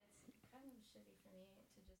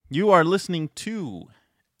You are listening to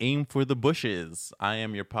Aim for the Bushes. I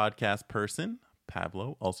am your podcast person,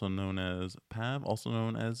 Pablo, also known as Pav, also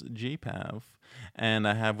known as JPav. And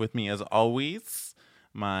I have with me, as always,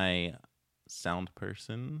 my sound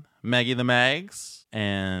person, Maggie the Mags.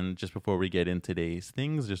 And just before we get into today's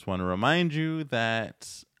things, just want to remind you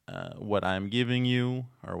that what I'm giving you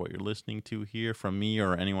or what you're listening to here from me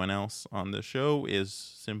or anyone else on the show is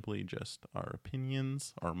simply just our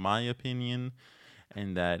opinions or my opinion.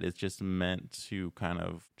 And that it's just meant to kind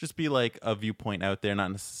of just be like a viewpoint out there,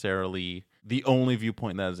 not necessarily the only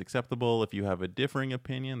viewpoint that is acceptable. If you have a differing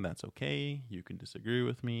opinion, that's okay. You can disagree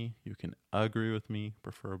with me. You can agree with me.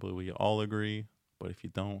 Preferably we all agree. But if you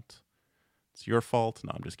don't, it's your fault.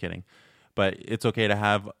 No, I'm just kidding. But it's okay to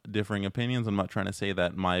have differing opinions. I'm not trying to say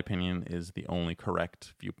that my opinion is the only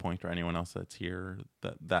correct viewpoint or anyone else that's here,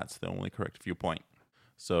 that's the only correct viewpoint.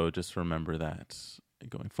 So just remember that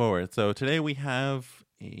going forward. So today we have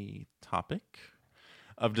a topic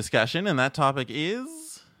of discussion, and that topic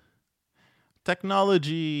is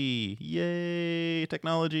technology. Yay,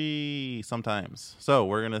 technology sometimes. So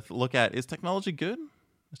we're going to look at, is technology good?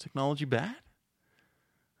 Is technology bad?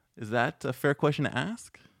 Is that a fair question to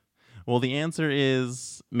ask? Well, the answer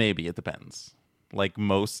is maybe. It depends. Like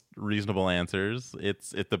most reasonable answers,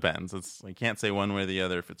 it depends. I can't say one way or the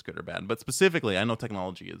other if it's good or bad. But specifically, I know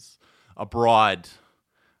technology is a broad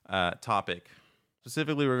topic.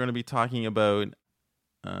 Specifically, we're going to be talking about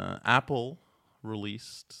Apple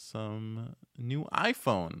released some new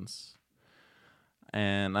iPhones,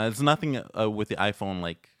 and it's nothing with the iPhone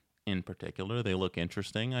like in particular. They look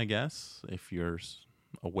interesting, I guess, if you're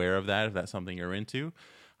aware of that, if that's something you're into.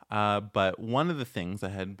 But one of the things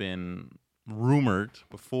that had been rumored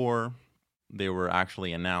before they were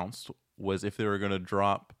actually announced was if they were going to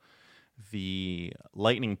drop the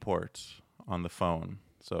Lightning port on the phone.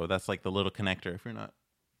 So that's like the little connector, if you're not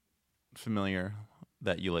familiar,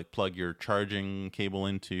 that you like plug your charging cable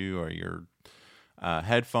into or your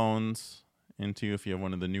headphones into if you have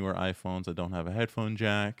one of the newer iPhones that don't have a headphone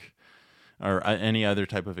jack, or any other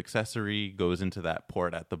type of accessory goes into that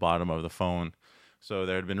port at the bottom of the phone. So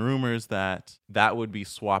there had been rumors that that would be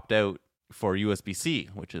swapped out for USB-C,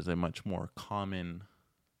 which is a much more common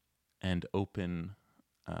and open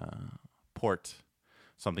port,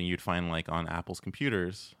 something you'd find like on Apple's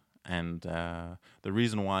computers. And the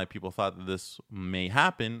reason why people thought that this may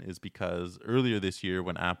happen is because earlier this year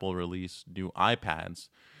when Apple released new iPads,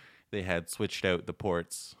 they had switched out the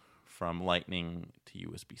ports from Lightning to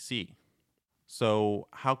USB-C. So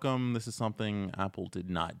how come this is something Apple did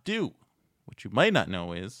not do? What you might not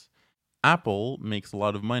know is Apple makes a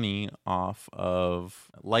lot of money off of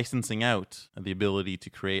licensing out the ability to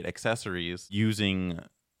create accessories using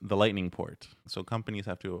the Lightning port. So companies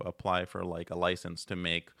have to apply for like a license to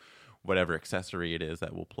make whatever accessory it is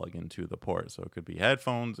that will plug into the port. So it could be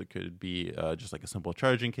headphones, it could be just like a simple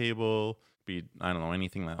charging cable, be, I don't know,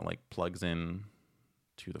 anything that like plugs in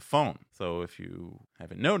to the phone. So if you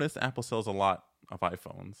haven't noticed, Apple sells a lot of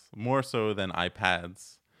iPhones, more so than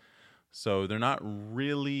iPads. So they're not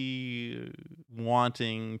really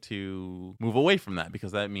wanting to move away from that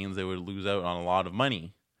because that means they would lose out on a lot of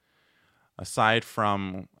money aside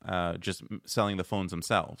from just selling the phones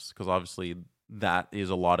themselves, because obviously that is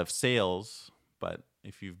a lot of sales. But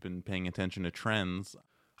if you've been paying attention to trends,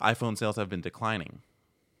 iPhone sales have been declining.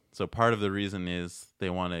 So part of the reason is they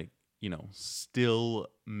want to, still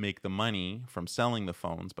make the money from selling the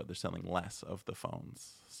phones, but they're selling less of the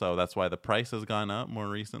phones. So that's why the price has gone up more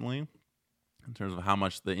recently in terms of how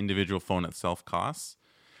much the individual phone itself costs.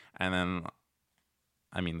 And then,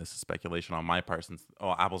 this is speculation on my part, since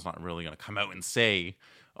Apple's not really going to come out and say,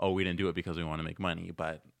 we didn't do it because we want to make money.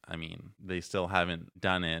 But they still haven't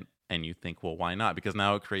done it, and you think, well, why not? Because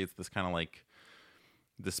now it creates this kind of like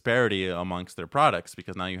disparity amongst their products,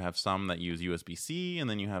 because now you have some that use USB-C and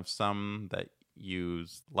then you have some that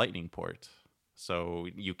use Lightning port. So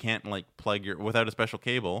you can't like plug without a special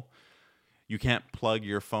cable, you can't plug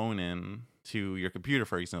your phone in to your computer,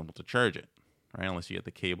 for example, to charge it, right? Unless you get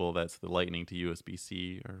the cable that's the Lightning to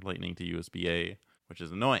USB-C or Lightning to USB-A, which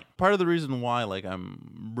is annoying. Part of the reason why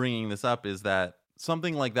I'm bringing this up is that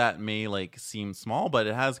something like that may seem small, but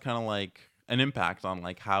it has kind of an impact on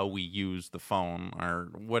how we use the phone or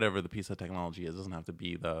whatever the piece of technology is. It doesn't have to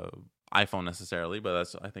be the iPhone necessarily, but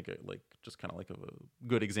that's, I think, just kind of a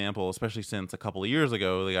good example, especially since a couple of years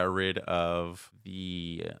ago they got rid of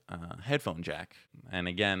the headphone jack. And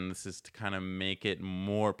again, this is to kind of make it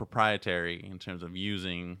more proprietary in terms of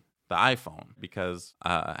using the iPhone, because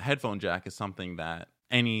a headphone jack is something that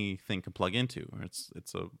anything can plug into.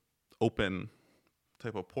 It's a open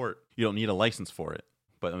type of port. You don't need a license for it.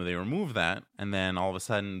 But they remove that, and then all of a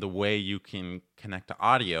sudden, the way you can connect to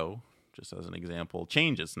audio, just as an example,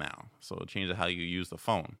 changes now. So it changes how you use the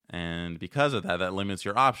phone. And because of that, that limits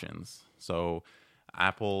your options. So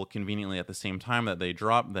Apple conveniently, at the same time that they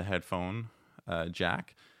dropped the headphone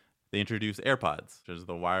jack, they introduced AirPods, which is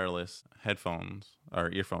the wireless headphones,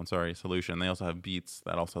 or earphone, solution. They also have Beats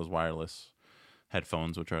that also has wireless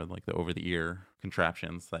headphones, which are like the over-the-ear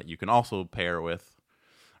contraptions that you can also pair with,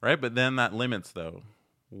 right? But then that limits, though,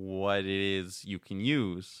 what it is you can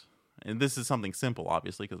use. And this is something simple,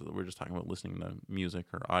 obviously, because we're just talking about listening to music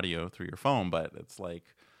or audio through your phone, but it's like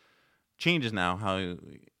changes now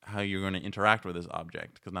how you're going to interact with this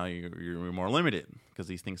object, because now you're more limited, because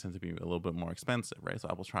these things tend to be a little bit more expensive, right? So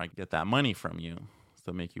Apple's trying to get that money from you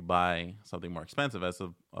to make you buy something more expensive,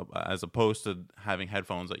 as opposed to having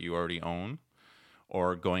headphones that you already own,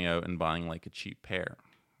 or going out and buying like a cheap pair.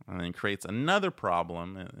 And then it creates another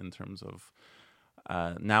problem in terms of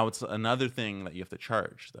now it's another thing that you have to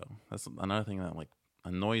charge, though. That's another thing that like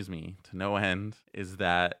annoys me to no end, is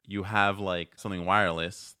that you have like something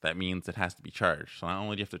wireless that means it has to be charged. So not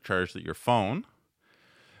only do you have to charge your phone,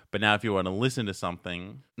 but now if you want to listen to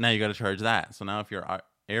something, now you got to charge that. So now if your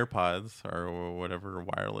AirPods or whatever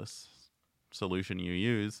wireless solution you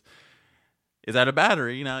use is out of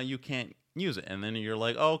battery, now you can't use it. And then you're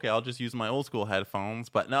like, oh, okay, I'll just use my old school headphones.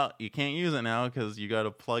 But no, you can't use it now because you got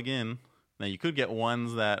to plug in. Now, you could get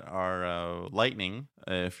ones that are Lightning,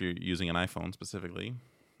 if you're using an iPhone specifically,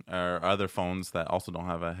 or other phones that also don't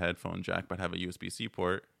have a headphone jack but have a USB-C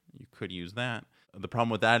port. You could use that. The problem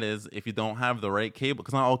with that is if you don't have the right cable,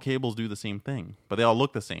 because not all cables do the same thing, but they all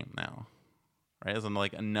look the same now, right? It's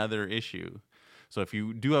like another issue. So if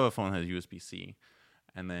you do have a phone that has USB-C,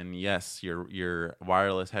 and then yes, your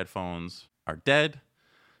wireless headphones are dead,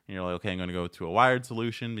 and you're like, okay, I'm going to go to a wired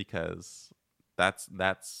solution because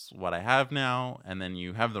that's what I have now. And then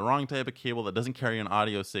you have the wrong type of cable that doesn't carry an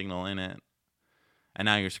audio signal in it, and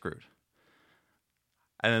now you're screwed.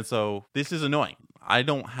 And then so this is annoying. I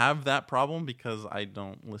don't have that problem because I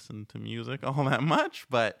don't listen to music all that much,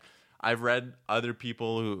 but I've read other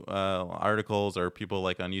people who articles or people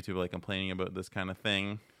like on YouTube like complaining about this kind of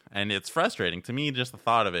thing, and it's frustrating to me. Just the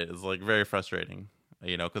thought of it is like very frustrating,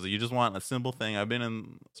 you know, because you just want a simple thing. I've been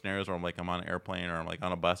in scenarios where I'm on an airplane or I'm like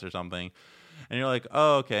on a bus or something, and you're like,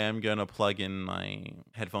 oh, okay, I'm gonna plug in my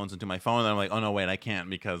headphones into my phone, and I'm like, oh no, wait, I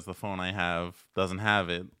can't because the phone I have doesn't have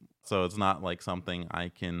it. So it's not like something I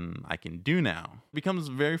can do now. It becomes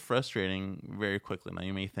very frustrating very quickly. Now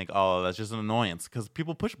you may think, oh, that's just an annoyance, because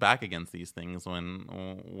people push back against these things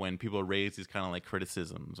when people raise these kind of like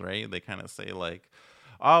criticisms, right? They kind of say like,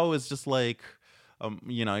 oh, it's just like,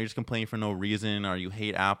 you know, you're just complaining for no reason, or you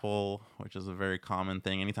hate Apple, which is a very common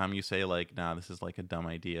thing. Anytime you say like, nah, this is like a dumb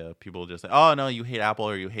idea, people just say, oh no, you hate Apple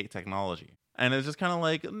or you hate technology. And it's just kind of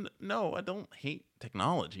like, no, I don't hate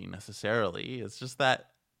technology necessarily. It's just that,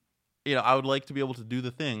 you know, I would like to be able to do the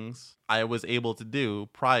things I was able to do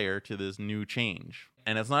prior to this new change.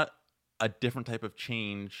 And it's not a different type of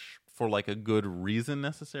change for like a good reason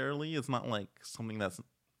necessarily. It's not like something that's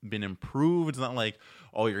been improved. It's not like,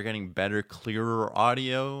 oh, you're getting better, clearer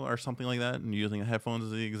audio or something like that, and using the headphones as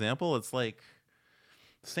the example. It's like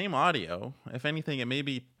same audio. If anything, it may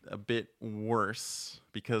be a bit worse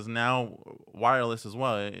because now wireless as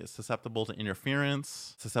well is susceptible to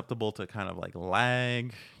interference, susceptible to kind of like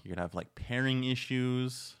lag. You could have like pairing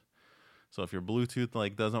issues. So if your Bluetooth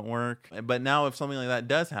like doesn't work, but now if something like that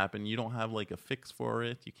does happen, you don't have like a fix for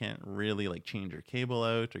it. You can't really like change your cable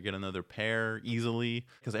out or get another pair easily,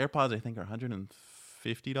 because AirPods I think are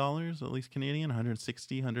 $150, at least Canadian,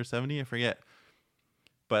 160, 170, I forget.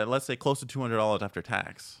 But let's say close to $200 after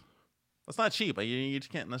tax. That's not cheap. You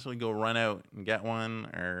just can't necessarily go run out and get one,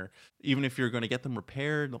 or even if you're going to get them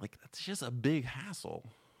repaired, like that's just a big hassle.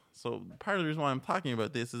 So part of the reason why I'm talking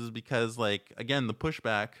about this is because, like, again, the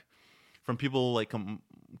pushback from people like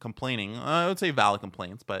complaining, I would say valid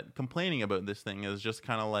complaints, but complaining about this thing is just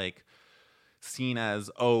kind of like seen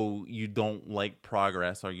as, oh, you don't like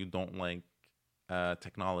progress or you don't like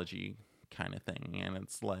technology kind of thing. And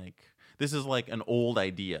it's like, this is like an old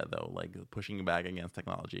idea, though. Like pushing back against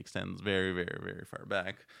technology extends very, very, very far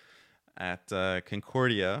back. At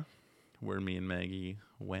Concordia, where me and Maggie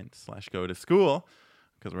went/go to school,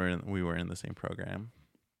 because we were in the same program,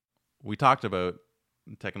 we talked about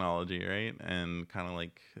technology, right? And kind of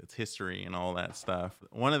like its history and all that stuff.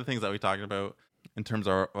 One of the things that we talked about in terms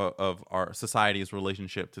of our society's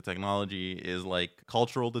relationship to technology is like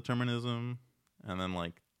cultural determinism and then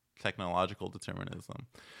like technological determinism.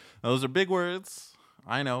 Those are big words.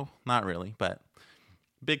 I know, not really, but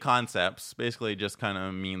big concepts. Basically just kind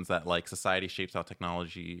of means that like society shapes how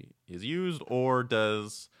technology is used, or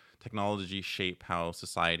does technology shape how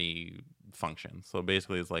society functions? So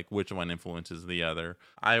basically it's like which one influences the other.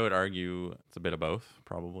 I would argue it's a bit of both,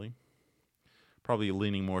 probably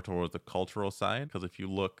leaning more towards the cultural side, because if you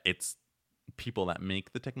look, it's people that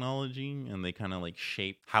make the technology and they kind of like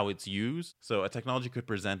shape how it's used. So a technology could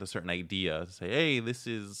present a certain idea to say, hey, this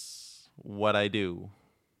is what I do,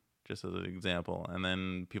 just as an example, and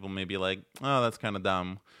then people may be like, oh, that's kind of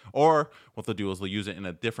dumb. Or what they'll do is they'll use it in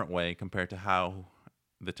a different way compared to how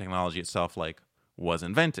the technology itself like was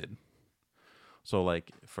invented. So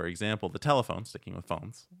like, for example, the telephone, sticking with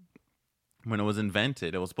phones, when it was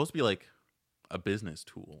invented, it was supposed to be like a business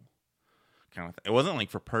tool kind of thing. It wasn't like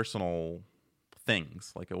for personal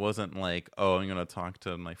things. Like it wasn't like, oh, I'm gonna talk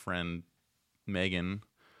to my friend Megan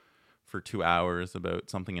for 2 hours about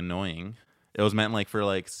something annoying. It was meant like for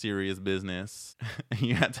like serious business.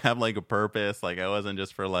 You had to have like a purpose. Like it wasn't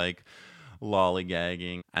just for like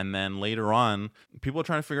lollygagging. And then later on, people are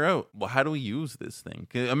trying to figure out, well, how do we use this thing?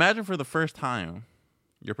 'Cause imagine for the first time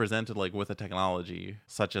you're presented like with a technology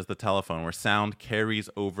such as the telephone, where sound carries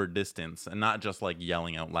over distance, and not just like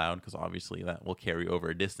yelling out loud, because obviously that will carry over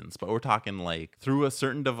a distance, but we're talking like through a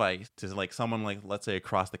certain device to like someone like, let's say,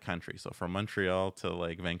 across the country. So from Montreal to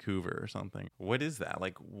like Vancouver or something. What is that?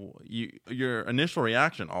 Like your initial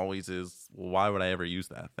reaction always is, well, why would I ever use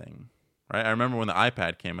that thing? Right? I remember when the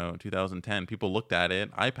iPad came out in 2010, people looked at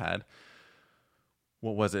it, iPad,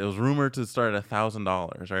 what was it? It was rumored to start at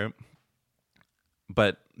 $1,000, right?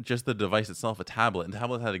 But just the device itself, a tablet, and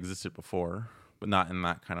tablets had existed before, but not in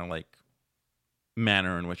that kind of like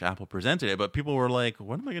manner in which Apple presented it. But people were like,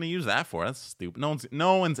 what am I going to use that for? That's stupid.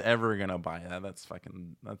 No one's ever going to buy that. That's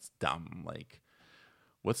dumb. Like,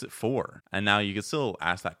 what's it for? And now you can still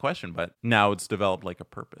ask that question, but now it's developed like a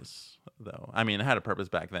purpose, though. I mean, it had a purpose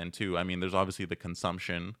back then too. I mean, there's obviously the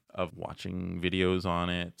consumption of watching videos on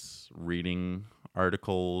it, reading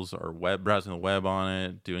articles, or browsing the web on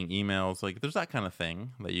it, doing emails. Like there's that kind of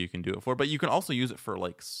thing that you can do it for, but you can also use it for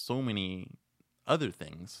like so many other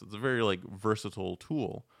things. It's a very like versatile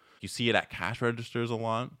tool. You see it at cash registers a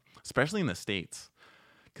lot, especially in the States,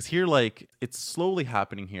 because here, like, it's slowly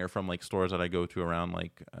happening here from like stores that I go to around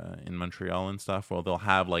like in Montreal and stuff. Well, they'll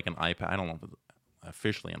have like an iPad. I don't know if it's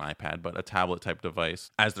officially an iPad, but a tablet type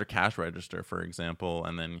device as their cash register, for example.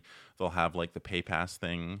 And then they'll have like the PayPass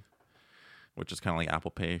thing, which is kind of like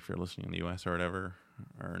Apple Pay if you're listening in the US or whatever,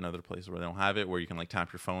 or in other places where they don't have it, where you can like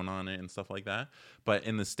tap your phone on it and stuff like that. But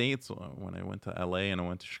in the States, when I went to LA and I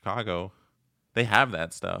went to Chicago, they have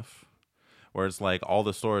that stuff, where it's like all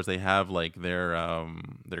the stores, they have like their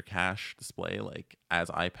cash display like as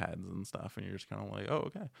iPads and stuff, and you're just kind of like, oh,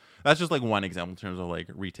 okay. That's just like one example in terms of like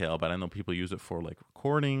retail, but I know people use it for like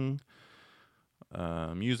recording,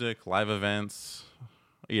 music, live events.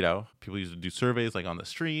 You know, people used to do surveys like on the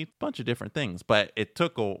street, bunch of different things. But it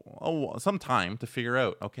took some time to figure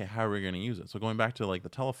out, okay, how are we going to use it? So going back to like the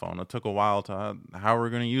telephone, it took a while to how are we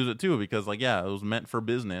going to use it too? Because like, yeah, it was meant for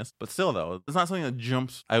business. But still, though, it's not something that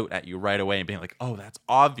jumps out at you right away and being like, oh, that's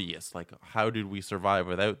obvious. Like, how did we survive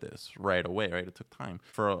without this right away, right? It took time.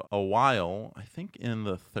 For a while, I think in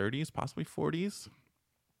the 30s, possibly 40s.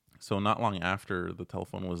 So not long after the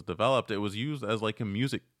telephone was developed, it was used as like a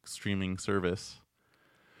music streaming service,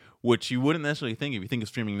 which you wouldn't necessarily think if you think of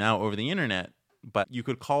streaming now over the internet, but you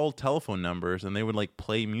could call telephone numbers and they would like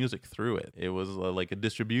play music through it. It was like a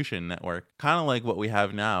distribution network, kind of like what we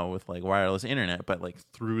have now with like wireless internet, but like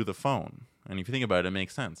through the phone. And if you think about it, it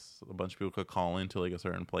makes sense. A bunch of people could call into like a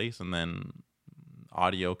certain place and then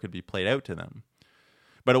audio could be played out to them.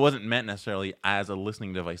 But it wasn't meant necessarily as a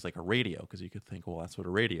listening device like a radio, because you could think, well, that's what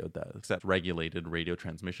a radio does, except regulated radio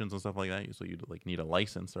transmissions and stuff like that. So you'd like need a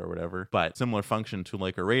license or whatever. But similar function to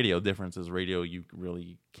like a radio. Difference is radio, you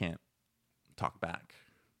really can't talk back,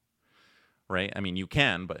 right? I mean, you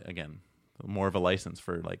can, but again, more of a license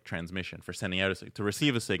for like transmission, for sending out to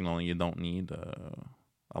receive a signal. You don't need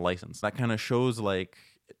a license. That kind of shows like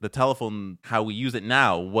the telephone, how we use it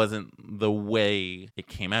now, wasn't the way it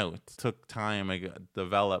came out. It took time to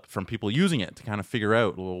develop from people using it to kind of figure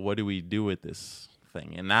out, well, what do we do with this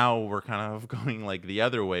thing? And now we're kind of going like the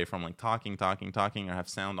other way from like talking or have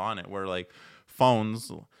sound on it, where like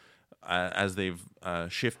phones, as they've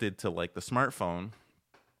shifted to like the smartphone,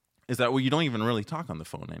 is that, well, you don't even really talk on the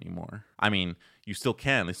phone anymore. I mean, you still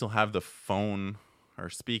can. They still have the phone or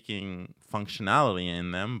speaking functionality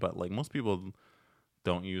in them, but like most people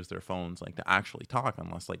don't use their phones like to actually talk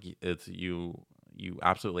unless like it's you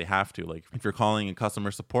absolutely have to. Like if you're calling a customer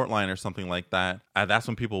support line or something like that, that's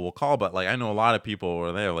when people will call. But like I know a lot of people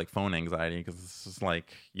where they have like phone anxiety, because it's just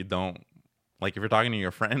like you don't Like if you're talking to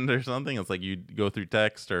your friend or something, it's like you go through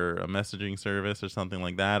text or a messaging service or something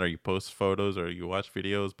like that, or you post photos or you watch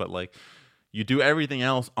videos, but like you do everything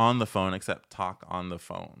else on the phone except talk on the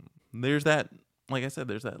phone. There's that, like I said,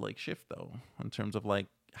 there's that like shift though in terms of like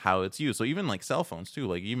how it's used. So even like cell phones too,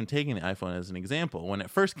 like even taking the iPhone as an example, when it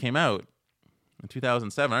first came out in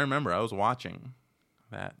 2007, I remember I was watching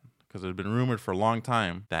that because it had been rumored for a long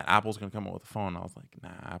time that Apple's going to come out with a phone. I was like,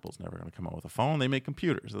 nah, Apple's never going to come out with a phone. They make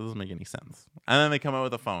computers. That doesn't make any sense. And then they come out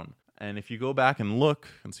with a phone. And if you go back and look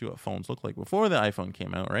and see what phones look like before the iPhone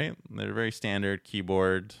came out, right? They're very standard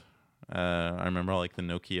keyboard. I remember like the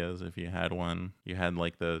Nokias, if you had one, you had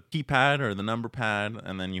like the keypad or the number pad,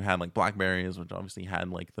 and then you had like Blackberries, which obviously had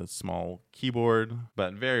like the small keyboard,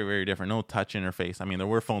 but very, very different. No touch interface. I mean, there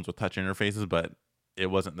were phones with touch interfaces, but it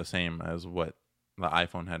wasn't the same as what the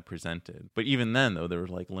iPhone had presented. But even then, though, there were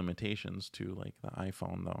like limitations to like the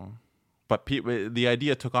iPhone, though. But the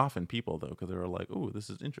idea took off in people, though, because they were like, "Oh, this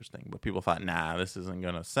is interesting." But people thought, "Nah, this isn't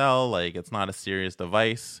gonna sell. Like, it's not a serious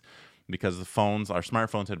device." Because the phones, our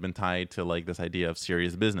smartphones had been tied to like this idea of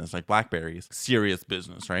serious business, like Blackberries, serious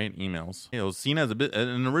business, right? Emails. It was seen as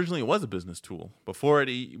and originally it was a business tool. Before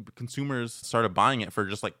consumers started buying it for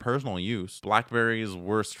just like personal use, Blackberries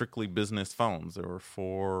were strictly business phones. They were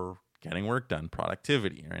for getting work done,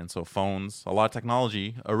 productivity, right? And so phones, a lot of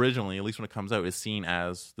technology originally, at least when it comes out, is seen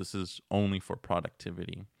as this is only for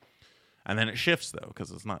productivity. And then it shifts, though,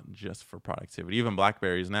 because it's not just for productivity. Even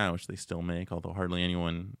Blackberries now, which they still make, although hardly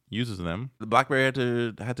anyone uses them, the Blackberry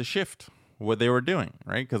had to shift what they were doing,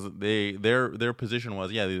 right? Because their position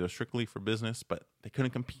was, yeah, these are strictly for business, but they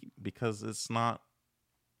couldn't compete because it's not.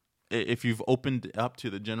 If you've opened up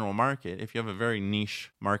to the general market, if you have a very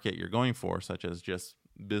niche market you're going for, such as just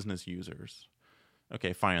business users,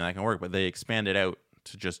 okay, fine, that can work. But they expand it out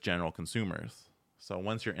to just general consumers. So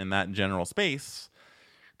once you're in that general space,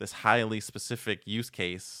 this highly specific use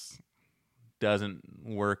case doesn't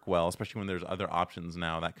work well, especially when there's other options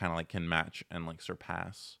now that kind of like can match and like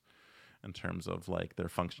surpass in terms of like their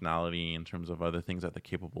functionality, in terms of other things that they're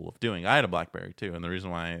capable of doing. I had a BlackBerry too, and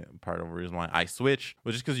part of the reason why I switched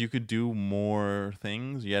was just because you could do more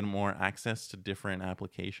things. You had more access to different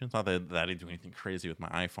applications. Not that I didn't do anything crazy with my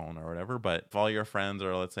iPhone or whatever, but if all your friends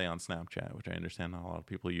are, let's say, on Snapchat, which I understand not a lot of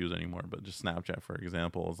people use anymore, but just Snapchat, for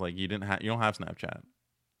example, is like you don't have Snapchat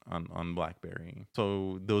on BlackBerry.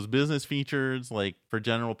 So those business features, like for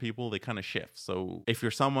general people, they kind of shift. So if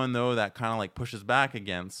you're someone though that kind of like pushes back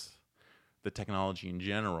against the technology in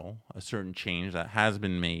general, a certain change that has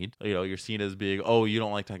been made, you know, you're seen as big, oh, you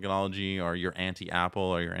don't like technology, or you're anti-Apple,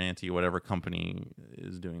 or you're anti whatever company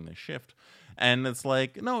is doing this shift. And it's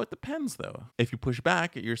like, no, it depends though. If you push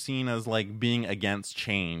back, you're seen as like being against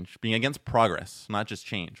change, being against progress, not just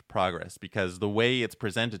change, progress, because the way it's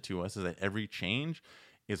presented to us is that every change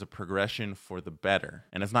is a progression for the better.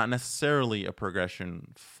 And it's not necessarily a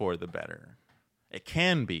progression for the better. It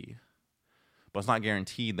can be, but it's not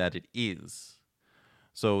guaranteed that it is.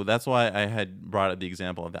 So that's why I had brought up the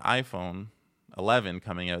example of the iPhone 11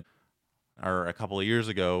 coming out, or a couple of years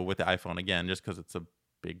ago with the iPhone again, just because it's a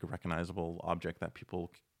big recognizable object that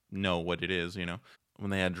people know what it is, you know. When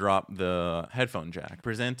they had dropped the headphone jack,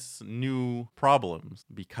 presents new problems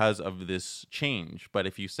because of this change. But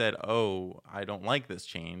if you said, oh, I don't like this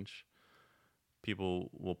change, people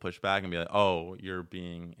will push back and be like, oh, you're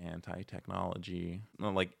being anti-technology,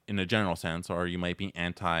 like in a general sense, or you might be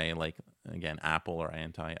anti, like, again, Apple, or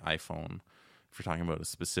anti-iPhone, if you're talking about a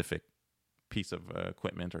specific piece of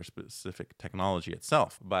equipment or specific technology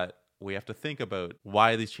itself. But we have to think about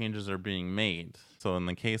why these changes are being made. So in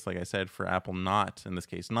the case, like I said, for Apple not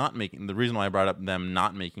making, the reason why I brought up them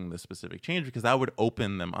not making this specific change, because that would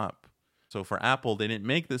open them up. So for Apple, they didn't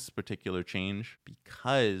make this particular change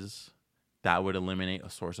because that would eliminate a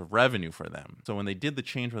source of revenue for them. So when they did the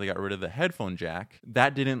change where they got rid of the headphone jack,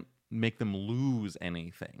 that didn't make them lose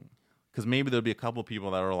anything. Because maybe there'll be a couple of people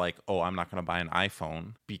that are like, oh, I'm not going to buy an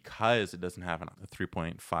iPhone because it doesn't have a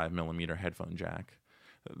 3.5 millimeter headphone jack.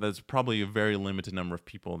 There's probably a very limited number of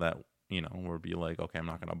people that, you know, would be like, okay, I'm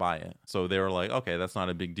not going to buy it. So they were like, okay, that's not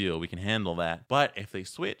a big deal. We can handle that. But if they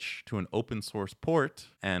switch to an open source port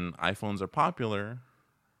and iPhones are popular,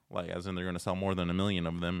 like as in they're going to sell more than 1 million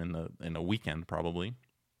of them in a weekend probably,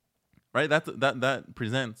 right? That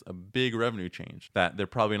presents a big revenue change that they're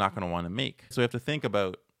probably not going to want to make. So we have to think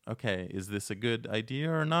about, okay, is this a good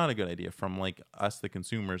idea or not a good idea from like us, the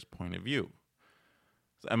consumer's point of view?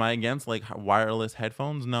 Am I against like wireless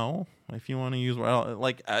headphones? No. If you want to use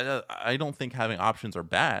like I don't think having options are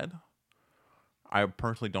bad. I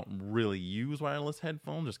personally don't really use wireless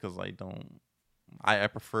headphones just because I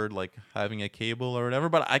preferred like having a cable or whatever.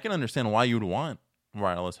 But I can understand why you'd want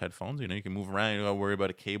wireless headphones. You can move around. You don't gotta worry about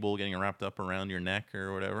a cable getting wrapped up around your neck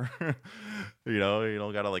or whatever. You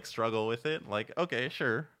don't gotta like struggle with it. Like, okay,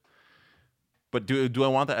 sure. But do I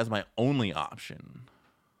want that as my only option?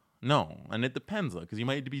 No. And it depends though, because you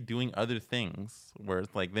might be doing other things where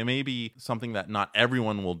it's like they may be something that not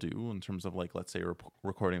everyone will do in terms of like, let's say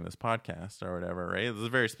recording this podcast or whatever, right? This is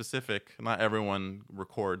very specific. Not everyone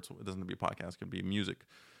records. It doesn't have to be a podcast. It could be music.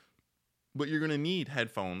 But you're going to need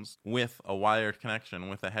headphones with a wired connection,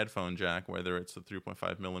 with a headphone jack, whether it's the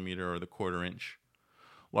 3.5 millimeter or the 1/4 inch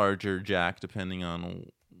larger jack, depending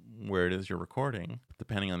on where it is you're recording,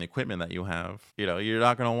 depending on the equipment that you have. You're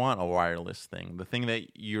not going to want a wireless thing. The thing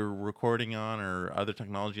that you're recording on or other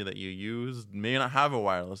technology that you use may not have a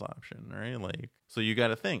wireless option, right? Like, so you got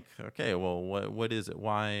to think, okay, well, what is it?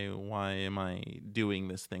 Why am I doing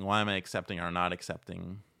this thing? Why am I accepting or not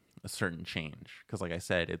accepting a certain change? Because like I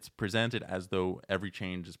said, it's presented as though every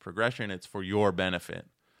change is progression. It's for your benefit,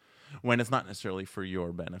 when it's not necessarily for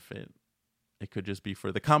your benefit. It could just be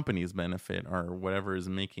for the company's benefit or whatever is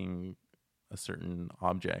making a certain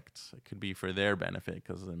object. It could be for their benefit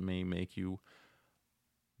because it may make you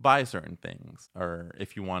buy certain things, or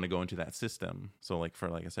if you want to go into that system. So like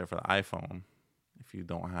I said, for the iPhone, if you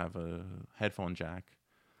don't have a headphone jack,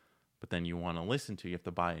 but then you want to listen to, you have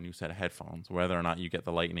to buy a new set of headphones, whether or not you get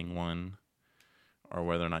the Lightning one or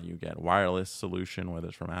whether or not you get a wireless solution, whether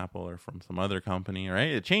it's from Apple or from some other company, right?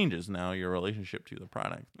 It changes now your relationship to the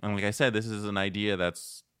product. And like I said, this is an idea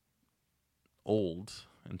that's old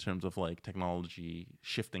in terms of like technology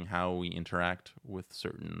shifting how we interact with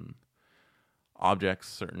certain objects,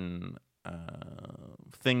 certain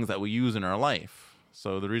things that we use in our life.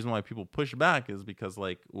 So the reason why people push back is because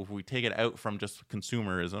like if we take it out from just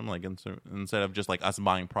consumerism, like instead of just like us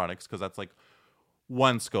buying products, because that's like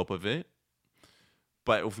one scope of it.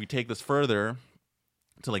 But if we take this further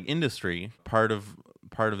to like industry, part of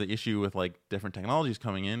the issue with like different technologies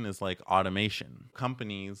coming in is like automation.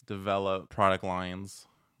 Companies develop product lines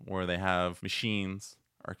where they have machines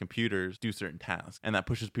or computers do certain tasks, and that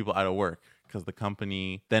pushes people out of work because the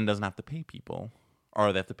company then doesn't have to pay people,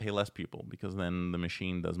 or they have to pay less people because then the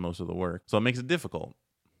machine does most of the work. So it makes it difficult,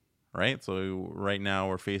 right? So right now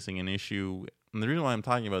we're facing an issue. And the reason why I'm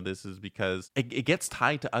talking about this is because it gets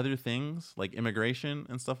tied to other things like immigration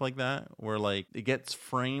and stuff like that, where like it gets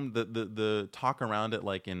framed, the talk around it,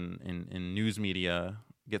 like in news media,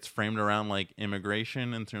 gets framed around like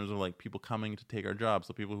immigration in terms of like people coming to take our jobs.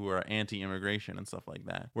 So people who are anti-immigration and stuff like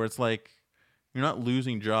that, where it's like you're not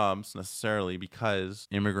losing jobs necessarily because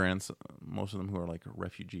immigrants, most of them who are like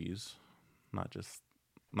refugees, not just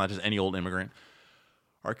any old immigrant,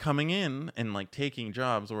 are coming in and like taking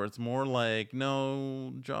jobs, where it's more like,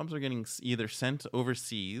 no, jobs are getting either sent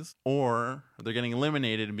overseas or they're getting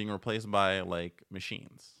eliminated and being replaced by like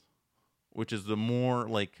machines, which is the more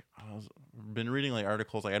like, I've been reading like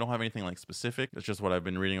articles, like I don't have anything like specific. It's just what I've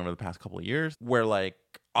been reading over the past couple of years, where like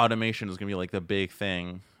automation is going to be like the big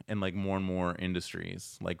thing in like more and more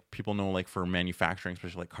industries. Like people know, like for manufacturing,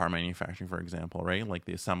 especially like car manufacturing, for example, right? Like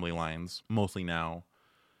the assembly lines mostly now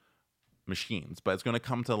machines, but it's going to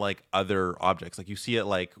come to like other objects. Like you see it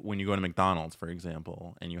like when you go to McDonald's, for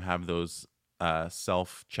example, and you have those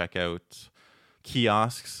self-checkout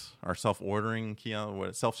kiosks or self-ordering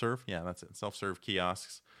kiosk, self-serve, yeah, that's it, self-serve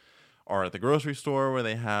kiosks, or at the grocery store where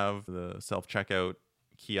they have the self-checkout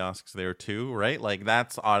kiosks there too, right? Like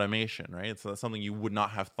that's automation, right? So that's something you would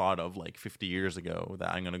not have thought of like 50 years ago,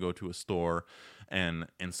 that I'm going to go to a store and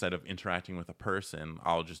instead of interacting with a person,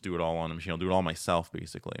 I'll just do it all on a machine. I'll do it all myself,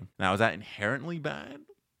 basically. Now, is that inherently bad?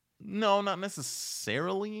 No, not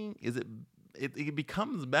necessarily. Is it? It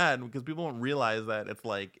becomes bad because people don't realize that it's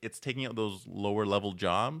like it's taking out those lower level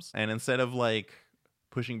jobs, and instead of like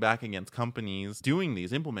pushing back against companies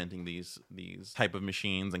implementing these type of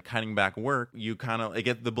machines and cutting back work, you kind of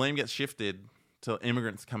the blame gets shifted to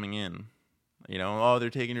immigrants coming in. Oh,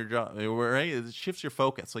 they're taking your job, right? It shifts your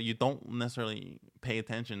focus, so you don't necessarily pay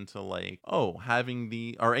attention to like,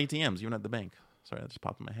 having our ATMs, even at the bank. Sorry, that just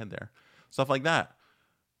popped in my head there. Stuff like that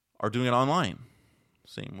are doing it online.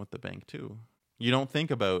 Same with the bank too. You don't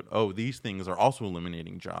think about, these things are also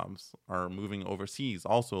eliminating jobs, are moving overseas,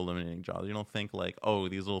 also eliminating jobs. You don't think like,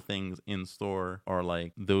 these little things in store, or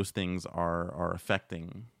like those things are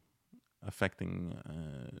affecting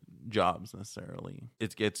jobs necessarily.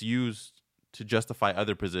 It gets used to justify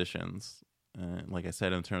other positions, like I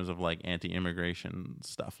said, in terms of like anti-immigration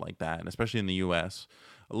stuff like that, and especially in the U.S.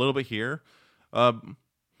 A little bit here.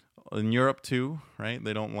 In Europe too, right?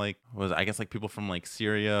 They don't like, I guess like people from like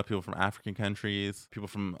Syria, people from African countries, people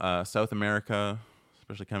from South America,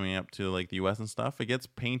 especially coming up to like the US and stuff. It gets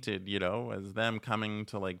painted, as them coming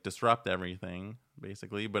to like disrupt everything.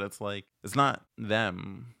 basically. But it's like, it's not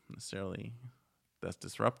them necessarily that's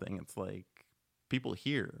disrupting. It's like people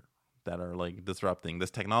here that are like disrupting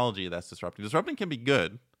this technology that's disrupting. Disrupting can be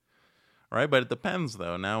good, right? But it depends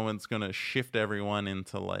though. Now it's going to shift everyone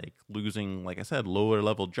into like losing, like I said, lower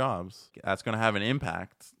level jobs. That's going to have an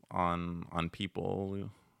impact on people,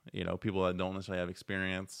 you know, people that don't necessarily have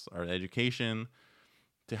experience or education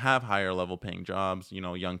to have higher level paying jobs, you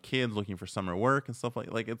know, young kids looking for summer work and stuff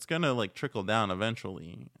like it's going to like trickle down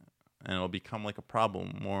eventually, and it'll become like a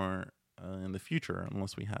problem more in the future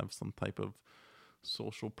unless we have some type of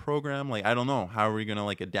social program. Like, I don't know, how are we going to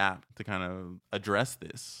like adapt to kind of address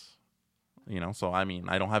this? You know, so I mean,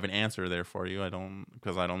 I don't have an answer there for you. I don't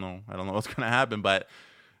know what's going to happen, but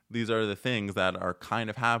these are the things that are kind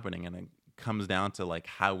of happening, and it comes down to like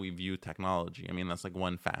how we view technology. I mean, that's like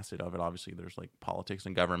one facet of it. Obviously, there's like politics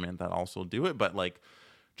and government that also do it, but like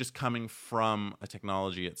just coming from a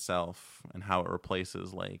technology itself and how it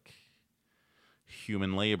replaces like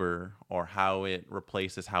human labor, or how it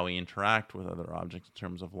replaces how we interact with other objects in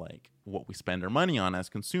terms of like what we spend our money on as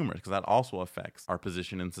consumers, because that also affects our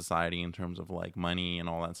position in society in terms of like money and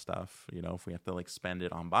all that stuff, you know, if we have to like spend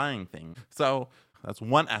it on buying things. So that's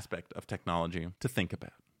one aspect of technology to think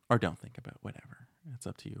about, or don't think about, whatever. It's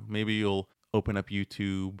up to you. Maybe you'll open up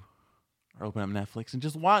YouTube or open up Netflix and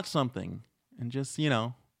just watch something and just, you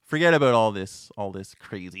know, forget about all this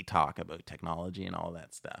crazy talk about technology and all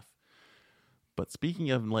that stuff. But speaking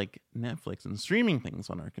of like Netflix and streaming things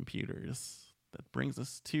on our computers, that brings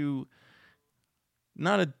us to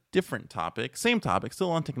not a different topic, same topic,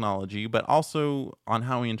 still on technology, but also on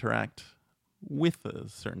how we interact with a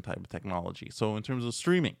certain type of technology. So in terms of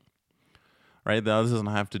streaming, right? That doesn't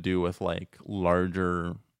have to do with like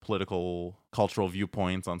larger political, cultural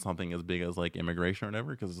viewpoints on something as big as like immigration or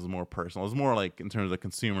whatever, because it's more personal. It's more like in terms of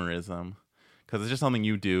consumerism, because it's just something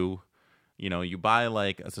you do. You know, you buy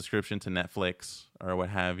like a subscription to Netflix or what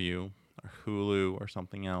have you, or Hulu or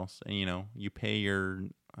something else, and you know, you pay your,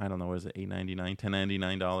 I don't know, what is it, $8.99,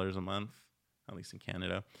 $10.99 a month, at least in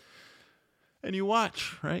Canada. And you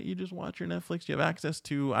watch, right? You just watch your Netflix. You have access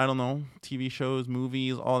to, I don't know, TV shows,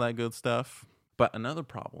 movies, all that good stuff. But another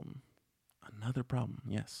problem,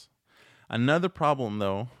 yes. Another problem,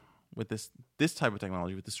 though, with this type of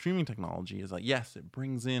technology, with the streaming technology, is like, yes, it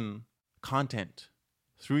brings in content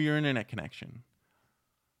through your internet connection.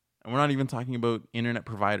 And we're not even talking about internet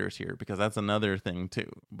providers here, because that's another thing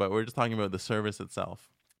too. But we're just talking about the service itself.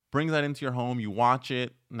 Brings that into your home, you watch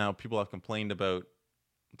it. Now, people have complained about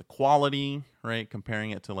the quality, right?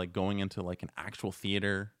 Comparing it to like going into like an actual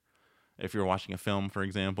theater. If you're watching a film, for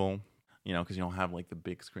example, you know, because you don't have like the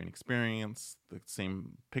big screen experience, the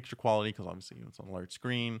same picture quality, because obviously it's on a large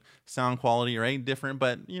screen, sound quality, right? Different,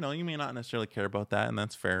 but you know, you may not necessarily care about that, and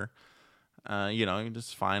that's fair. You know, you're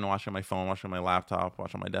just fine watching on my phone, watching on my laptop,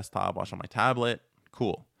 watching on my desktop, watching on my tablet.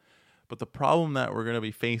 Cool. But the problem that we're going to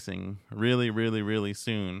be facing really, really, really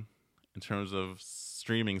soon in terms of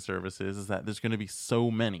streaming services is that there's going to be so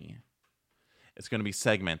many. It's going to be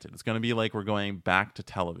segmented. It's going to be like we're going back to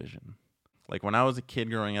television. Like when I was a kid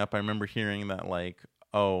growing up, I remember hearing that like,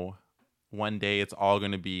 oh, one day it's all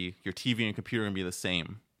going to be, your TV and computer are going to be the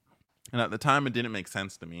same. And at the time, it didn't make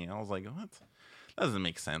sense to me. I was like, what? That doesn't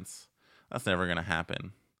make sense. That's never going to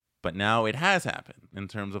happen. But now it has happened in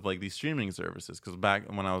terms of like these streaming services. Because back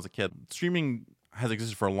when I was a kid, streaming has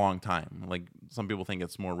existed for a long time. Like some people think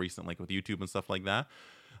it's more recent, like with YouTube and stuff like that.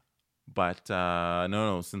 But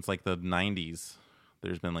no, since like the 90s,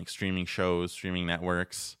 there's been like streaming shows, streaming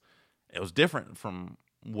networks. It was different from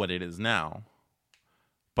what it is now.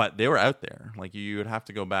 But they were out there. Like you would have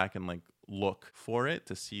to go back and like look for it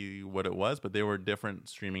to see what it was, but they were different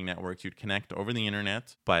streaming networks. You'd connect over the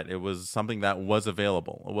internet, but it was something that was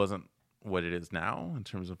available. It wasn't what it is now in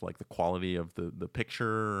terms of like the quality of the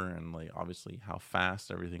picture, and like obviously how fast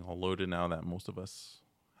everything all loaded now that most of us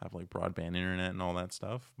have like broadband internet and all that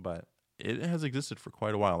stuff. But it has existed for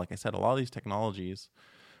quite a while. Like I said, a lot of these technologies,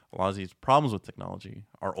 a lot of these problems with technology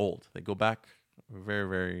are old. They go back a very,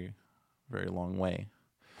 very, very long way.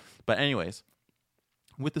 But anyways,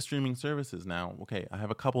 with the streaming services now, okay, I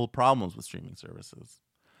have a couple of problems with streaming services.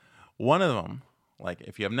 One of them, like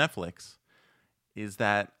if you have Netflix, is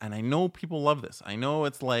that, and I know people love this. I know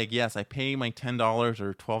it's like, yes, I pay my $10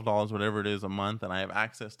 or $12, whatever it is a month, and I have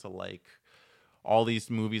access to like all these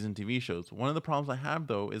movies and TV shows. One of the problems I have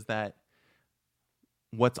though is that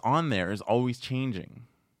what's on there is always changing.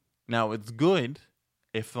 Now it's good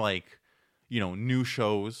if like, you know, new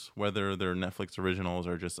shows, whether they're Netflix originals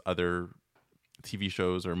or just other TV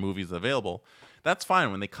shows or movies available, that's fine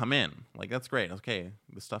when they come in. Like, that's great. Okay,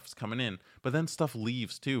 the stuff's coming in. But then stuff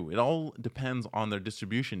leaves too. It all depends on their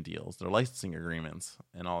distribution deals, their licensing agreements,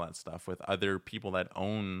 and all that stuff with other people that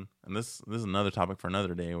own. And this is another topic for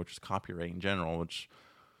another day, which is copyright in general, which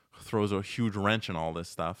throws a huge wrench in all this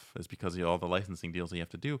stuff, is because of all the licensing deals you have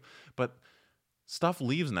to do. But stuff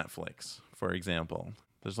leaves Netflix, for example.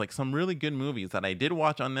 There's like some really good movies that I did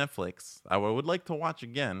watch on Netflix I would like to watch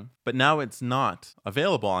again, but now it's not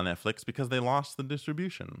available on Netflix because they lost the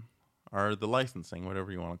distribution or the licensing,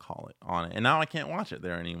 whatever you want to call it, on it. And now I can't watch it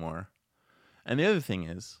there anymore. And the other thing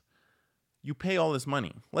is, you pay all this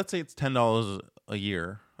money. Let's say it's $10 a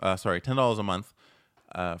year, $10 a month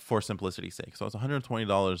for simplicity's sake. So it's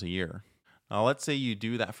 $120 a year. Now, let's say you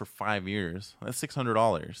do that for 5 years. That's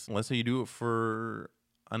 $600. Let's say you do it for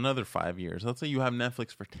another 5 years. Let's say you have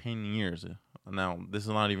Netflix for 10 years. Now, this is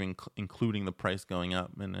not even including the price going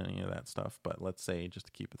up and any of that stuff, but let's say, just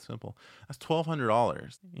to keep it simple, that's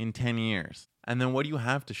 $1,200 in 10 years. And then what do you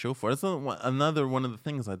have to show for it? That's another one of the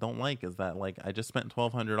things I don't like, is that, like, I just spent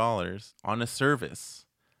 $1,200 on a service.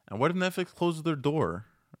 And what if Netflix closes their door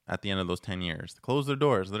at the end of those 10 years? They close their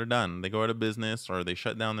doors. They're done. They go out of business, or they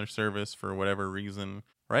shut down their service for whatever reason,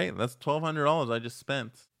 right? That's $1,200 I just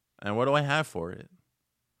spent. And what do I have for it?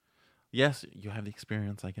 Yes, you have the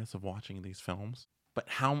experience, I guess, of watching these films. But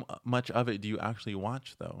how much of it do you actually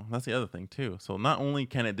watch, though? That's the other thing, too. So not only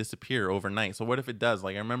can it disappear overnight, so what if it does?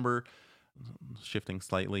 Like, I remember, shifting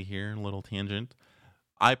slightly here, a little tangent,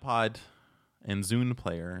 iPod and Zune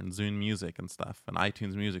player and Zune Music and stuff, and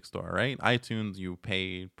iTunes Music Store, right? iTunes, you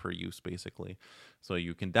pay per use, basically. So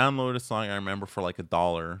you can download a song, I remember, for like $1.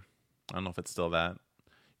 I don't know if it's still that.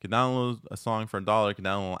 You can download a song for $1. You can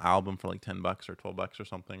download an album for like $10 or $12 or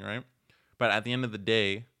something, right? But at the end of the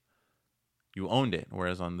day, you owned it.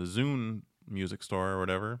 Whereas on the Zune Music Store or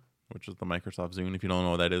whatever, which is the Microsoft Zune, if you don't know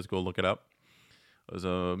what that is, go look it up. It was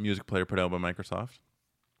a music player put out by Microsoft.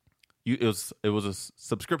 It was a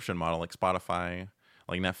subscription model, like Spotify,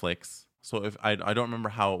 like Netflix. So if I don't remember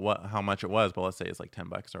how much it was, but let's say it's like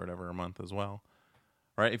 $10 or whatever a month as well,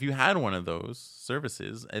 right? If you had one of those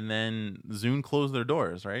services and then Zune closed their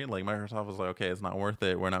doors, right? Like Microsoft was like, okay, it's not worth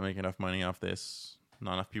it. We're not making enough money off this.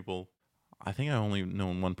 Not enough people. I think I only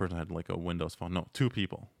known one person had like a Windows phone. No, 2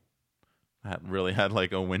 people really had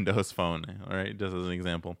like a Windows phone, all right, just as an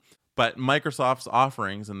example. But Microsoft's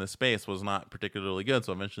offerings in this space was not particularly good,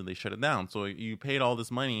 so eventually they shut it down. So you paid all this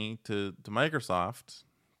money to Microsoft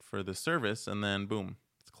for this service, and then boom,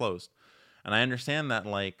 it's closed. And I understand that,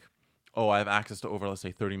 like, oh, I have access to over, let's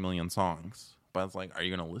say, 30 million songs. But it's like, are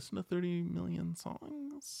you going to listen to 30 million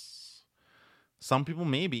songs? Some people,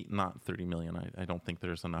 maybe not 30 million. I don't think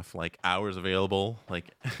there's enough like hours available like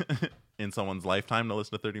in someone's lifetime to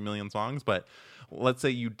listen to 30 million songs. But let's say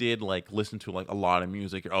you did like listen to like a lot of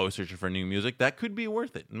music. You're always searching for new music. That could be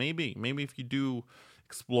worth it. Maybe if you do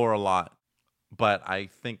explore a lot. But I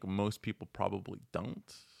think most people probably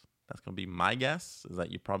don't. That's going to be my guess, is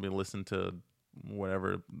that you probably listen to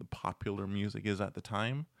whatever the popular music is at the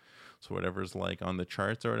time. So whatever's like on the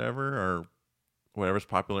charts or whatever, or whatever's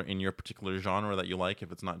popular in your particular genre that you like,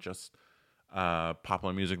 if it's not just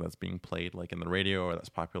popular music that's being played like in the radio, or that's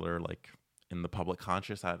popular like in the public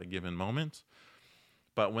conscious at a given moment.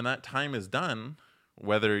 But when that time is done,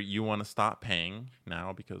 whether you want to stop paying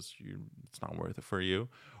now because it's not worth it for you,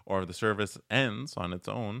 or the service ends on its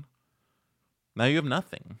own, now you have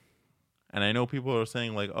nothing. And I know people are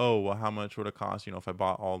saying like, oh, well, how much would it cost, if I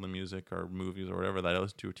bought all the music or movies or whatever that I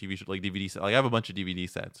listen to, or TV shows, like DVD sets. Like I have a bunch of DVD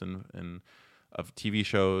sets and of TV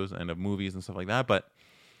shows and of movies and stuff like that. But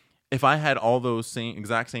if I had all those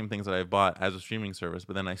exact same things that I've bought as a streaming service,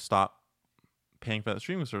 but then I stopped paying for that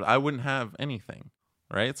streaming service, I wouldn't have anything,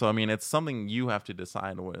 right? So, I mean, it's something you have to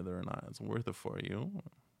decide whether or not it's worth it for you.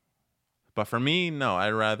 But for me, no,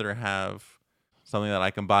 I'd rather have something that I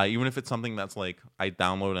can buy, even if it's something that's like I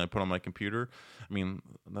download and I put on my computer. I mean,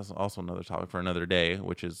 that's also another topic for another day,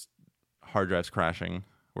 which is hard drives crashing.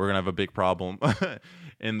 We're going to have a big problem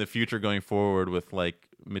in the future going forward with like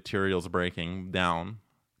materials breaking down,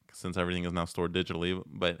 since everything is now stored digitally.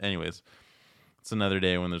 But anyways, it's another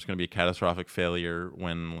day when there's going to be a catastrophic failure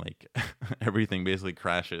when like everything basically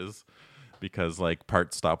crashes because like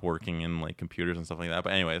parts stop working in like computers and stuff like that.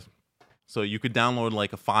 But anyways, so you could download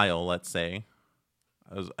like a file, let's say,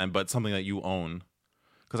 but something that you own.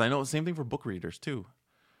 Because I know the same thing for book readers too.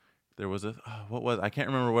 There was I can't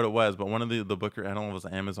remember what it was, but one of the book, I don't know if it was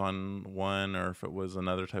Amazon one or if it was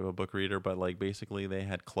another type of book reader, but like basically they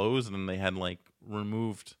had closed and they had like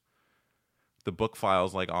removed the book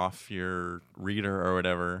files like off your reader or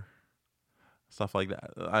whatever stuff like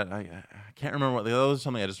that. I can't remember what that was.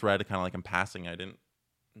 Something I just read kind of like in passing. I didn't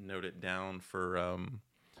note it down for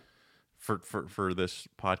this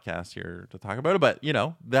podcast here to talk about it. But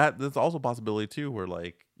that's also a possibility too, where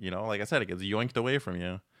like I said, it gets yoinked away from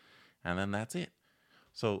you, and then that's it.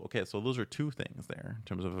 So so those are two things there in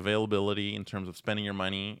terms of availability, in terms of spending your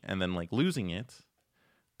money, and then like losing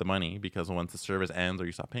the money, because once the service ends or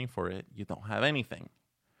you stop paying for it, you don't have anything.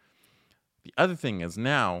 The other thing is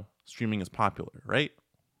now streaming is popular, right?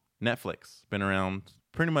 Netflix been around,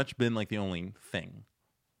 pretty much been like the only thing,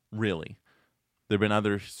 really. There have been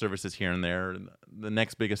other services here and there. The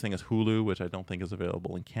next biggest thing is Hulu, which I don't think is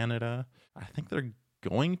available in Canada. I think they're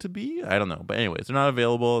going to be. I don't know. But anyways, they're not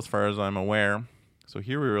available as far as I'm aware. So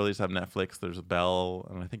here we really just have Netflix. There's Bell,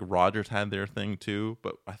 and I think Rogers had their thing too,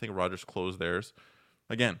 but I think Rogers closed theirs.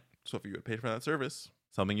 Again, so if you would pay for that service,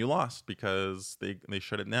 something you lost because they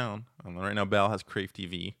shut it down. Right now, Bell has Crave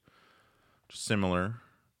TV, which is similar.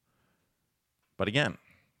 But again,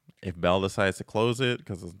 if Bell decides to close it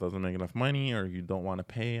because it doesn't make enough money, or you don't want to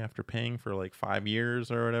pay after paying for like 5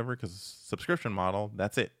 years or whatever, because subscription model,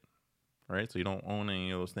 that's it. Right? So you don't own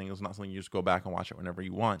any of those things. It's not something you just go back and watch it whenever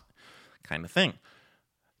you want, kind of thing.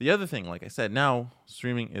 The other thing, like I said, now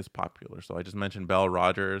streaming is popular. So I just mentioned Bell,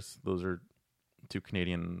 Rogers. Those are two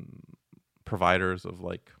Canadian providers of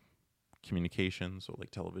like communication, so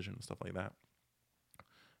like television and stuff like that,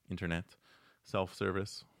 internet,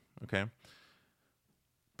 self-service. Okay,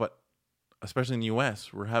 but especially in the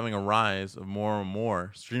US, we're having a rise of more and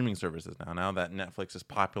more streaming services now that Netflix is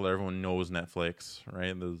popular. Everyone knows Netflix,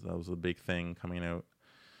 right? That was a big thing coming out.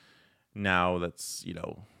 Now that's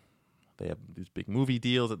they have these big movie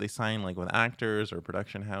deals that they sign, like with actors or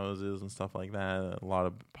production houses and stuff like that. A lot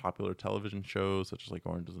of popular television shows, such as like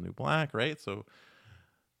Orange is the New Black, right? So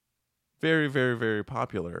very, very, very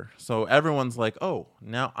popular. So everyone's like, oh,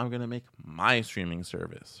 now I'm going to make my streaming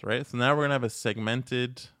service, right? So now we're going to have a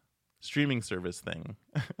segmented streaming service thing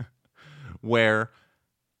where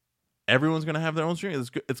everyone's going to have their own streaming.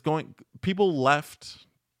 People left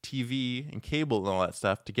TV and cable and all that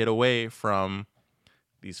stuff to get away from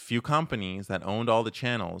these few companies that owned all the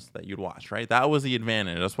channels that you'd watch, right? That was the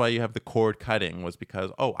advantage. That's why you have the cord cutting, was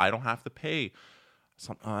because, I don't have to pay.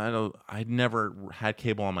 I'd never had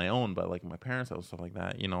cable on my own, but like my parents had stuff like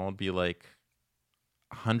that, it'd be like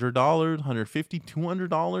 $100, $150,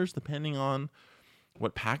 $200, depending on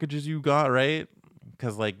what packages you got, right?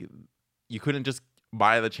 Because like you couldn't just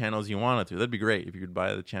buy the channels you wanted to. That'd be great if you could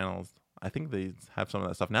buy the channels. I think they have some of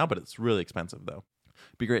that stuff now, but it's really expensive though.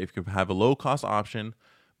 It'd be great if you could have a low cost option,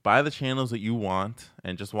 buy the channels that you want,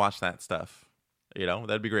 and just watch that stuff.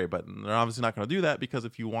 That'd be great. But they're obviously not going to do that, because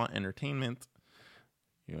if you want entertainment,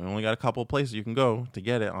 you only got a couple of places you can go to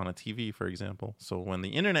get it on a TV, for example. So when the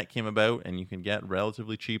internet came about and you can get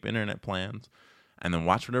relatively cheap internet plans and then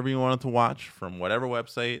watch whatever you wanted to watch from whatever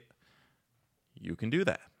website, you can do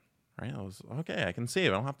that. Right? I was okay. I can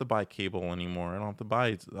save. I don't have to buy cable anymore. I don't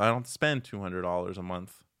have to spend $200 a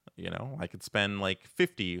month. I could spend like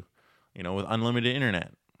 $50, with unlimited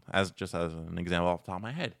internet, as an example off the top of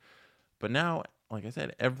my head. But now, like I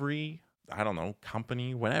said, every,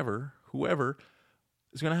 company, whoever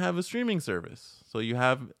is going to have a streaming service. So you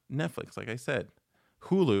have Netflix, like I said,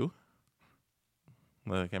 Hulu,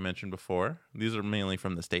 like I mentioned before. These are mainly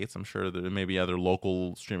from the States. I'm sure there may be other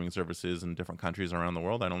local streaming services in different countries around the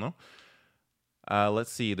world. I don't know.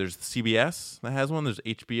 Let's see. There's CBS that has one. There's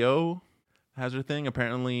HBO has their thing.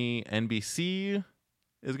 Apparently NBC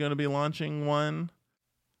is going to be launching one.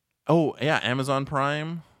 Oh, yeah, Amazon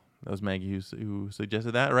Prime. That was Maggie who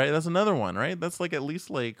suggested that, right? That's another one, right? That's like at least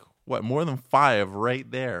more than 5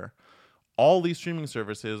 right there. All these streaming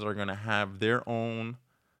services are going to have their own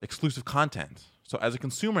exclusive content. So as a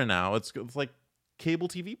consumer now, it's like cable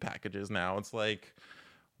TV packages now. It's like,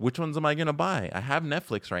 which ones am I going to buy? I have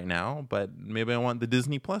Netflix right now, but maybe I want the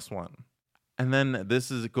Disney Plus one. And then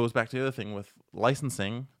it goes back to the other thing with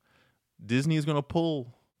licensing. Disney is going to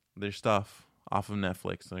pull their stuff off of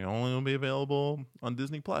Netflix. They're only going to be available on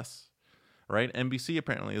Disney Plus, right? NBC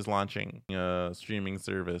apparently is launching a streaming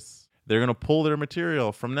service. They're going to pull their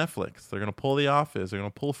material from Netflix. They're going to pull The Office. They're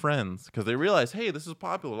going to pull Friends, because they realize, hey, this is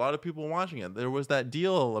popular. A lot of people are watching it. There was that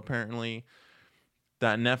deal apparently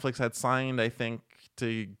that Netflix had signed, I think,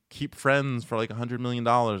 to keep Friends for like $100 million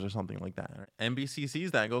or something like that. NBC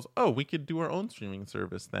sees that and goes, oh, we could do our own streaming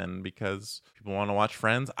service then, because people want to watch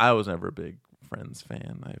Friends. I was never a big Friends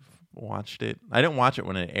fan. I've watched it. I didn't watch it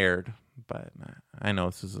when it aired, but I know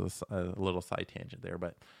this is a little side tangent there,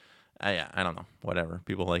 but I don't know. Whatever.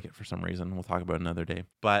 People like it for some reason. We'll talk about it another day.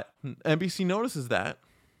 But NBC notices that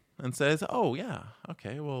and says, oh, yeah,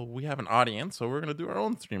 okay, well, we have an audience, so we're going to do our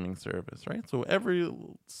own streaming service, right? So every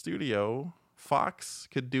studio, Fox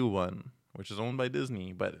could do one, which is owned by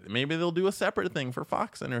Disney, but maybe they'll do a separate thing for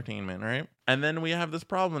Fox Entertainment, right? And then we have this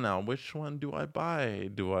problem now. Which one do I buy?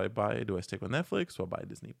 Do I stick with Netflix? Do I buy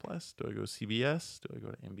Disney Plus? Do I go to CBS? Do I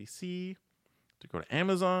go to NBC? Do I go to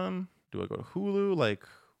Amazon? Do I go to Hulu? Like,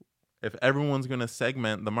 if everyone's going to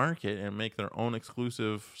segment the market and make their own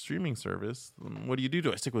exclusive streaming service, what do you do?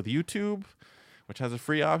 Do I stick with YouTube, which has a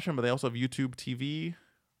free option, but they also have YouTube TV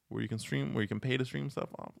where you can stream, where you can pay to stream stuff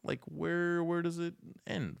off? Like, where does it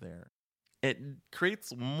end there? It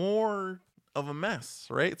creates more of a mess,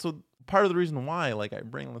 right? So part of the reason why, like, I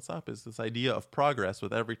bring this up is this idea of progress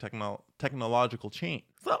with every technological change.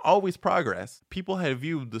 It's not always progress. People have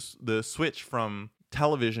viewed the switch from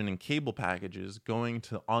television and cable packages going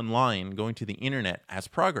to online, going to the internet as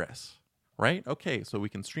progress, right? Okay, so we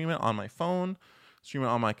can stream it on my phone, stream it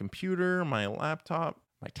on my computer, my laptop,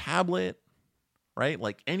 my tablet, right?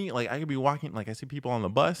 Like I could be walking, like I see people on the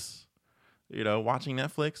bus, watching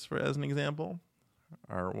Netflix as an example,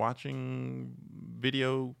 or watching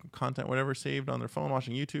video content, whatever, saved on their phone,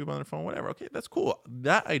 watching YouTube on their phone, whatever. Okay, that's cool.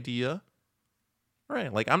 That idea,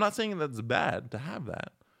 right? Like, I'm not saying that's bad to have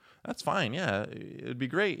that. That's fine. Yeah, it'd be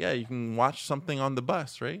great. Yeah, you can watch something on the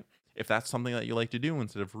bus, right? If that's something that you like to do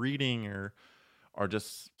instead of reading or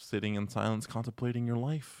just sitting in silence contemplating your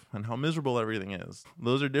life and how miserable everything is.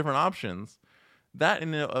 Those are different options. That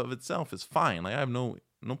in and of itself is fine. Like, I have no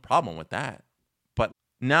problem with that. But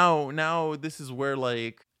now this is where,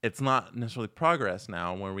 like, it's not necessarily progress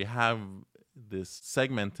now, where we have this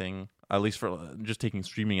segmenting, at least for just taking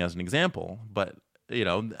streaming as an example. But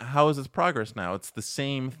how is this progress now? It's the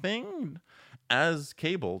same thing as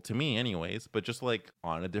cable, to me anyways, but just like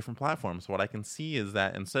on a different platform. So what I can see is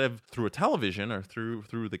that instead of through a television or through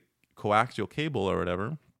the coaxial cable or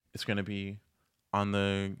whatever, it's going to be on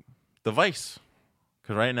the device.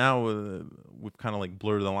 Because right now we've kind of like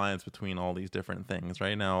blurred the lines between all these different things.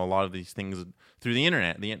 Right now, a lot of these things through the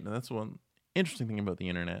internet. That's one interesting thing about the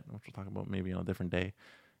internet, which we'll talk about maybe on a different day,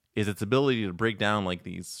 is its ability to break down like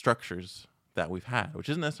these structures that we've had, which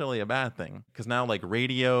isn't necessarily a bad thing, because now, like,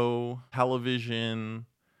 radio, television,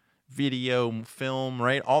 video, film,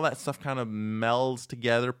 right, all that stuff kind of melds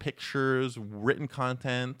together. Pictures, written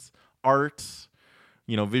content, art,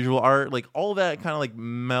 visual art, like all that kind of like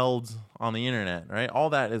melds on the internet, right? All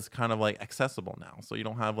that is kind of like accessible now. So you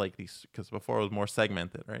don't have like these, because before it was more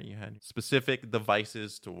segmented, right? You had specific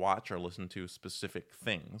devices to watch or listen to specific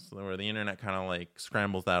things, where the internet kind of like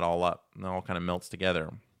scrambles that all up and it all kind of melts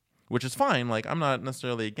together, which is fine. Like, I'm not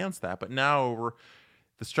necessarily against that, but now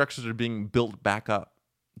the structures are being built back up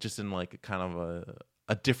just in like a kind of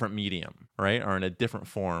a different medium, right? Or in a different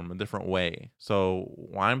form, a different way. So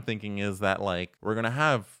what I'm thinking is that, like, we're going to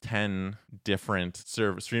have 10 different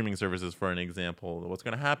streaming services, for an example. What's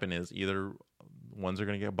going to happen is either ones are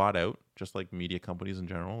going to get bought out, just like media companies in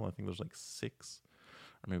general. I think there's like 6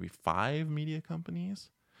 or maybe 5 media companies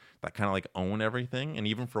that kind of like own everything. And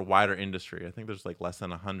even for wider industry, I think there's like less than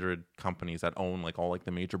 100 companies that own like all like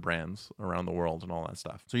the major brands around the world and all that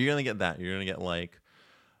stuff. So you're going to get that. You're going to get like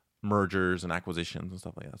mergers and acquisitions and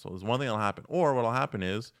stuff like that. So there's one thing that'll happen. Or what'll happen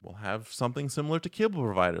is we'll have something similar to cable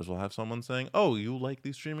providers. We'll have someone saying, oh, you like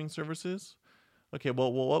these streaming services? Okay,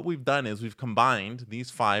 well, what we've done is we've combined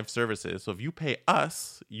these 5 services. So if you pay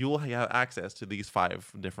us, you'll have access to these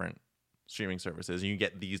 5 different streaming services, and you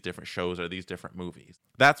get these different shows or these different movies.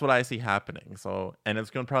 That's what I see happening. So, and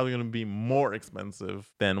it's probably going to be more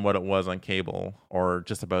expensive than what it was on cable, or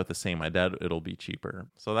just about the same. I doubt it'll be cheaper.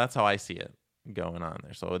 So that's how I see it going on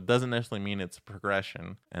there. So it doesn't necessarily mean it's a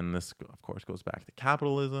progression. And this, of course, goes back to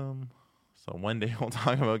capitalism. So one day we'll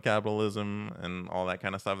talk about capitalism and all that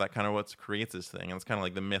kind of stuff. That kind of what creates this thing. And it's kind of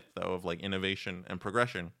like the myth, though, of like innovation and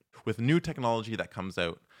progression with new technology that comes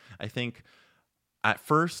out. I think at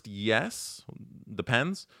first, yes,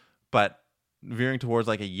 depends, but veering towards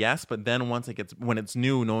like a yes. But then when it's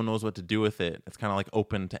new, no one knows what to do with it. It's kind of like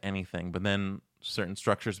open to anything. But then certain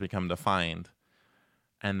structures become defined.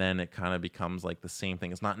 And then it kind of becomes like the same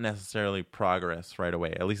thing. It's not necessarily progress right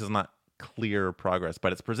away. At least it's not clear progress,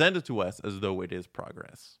 but it's presented to us as though it is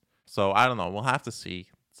progress. So I don't know. We'll have to see.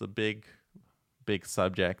 It's a big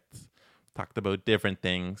subject. Talked about different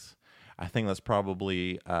things. I think that's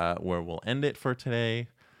probably where we'll end it for today.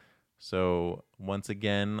 So once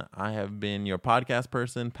again, I have been your podcast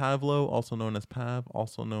person, Pavlo, also known as Pav,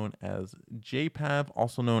 also known as JPav,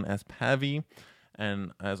 also known as Pavi.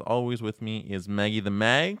 And as always with me is Maggie the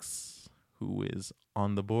Mags, who is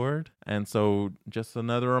on the board. And so just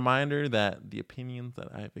another reminder that the opinions that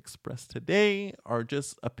I've expressed today are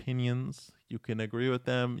just opinions. You can agree with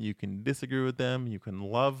them, you can disagree with them, you can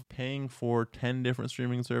love paying for 10 different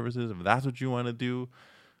streaming services. If that's what you want to do,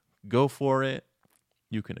 go for it.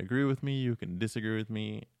 You can agree with me, you can disagree with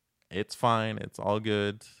me. It's fine, it's all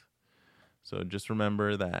good. So just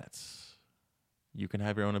remember that you can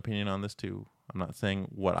have your own opinion on this too. I'm not saying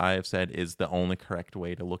what I have said is the only correct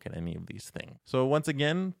way to look at any of these things. So once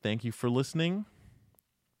again, thank you for listening.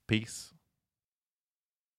 Peace.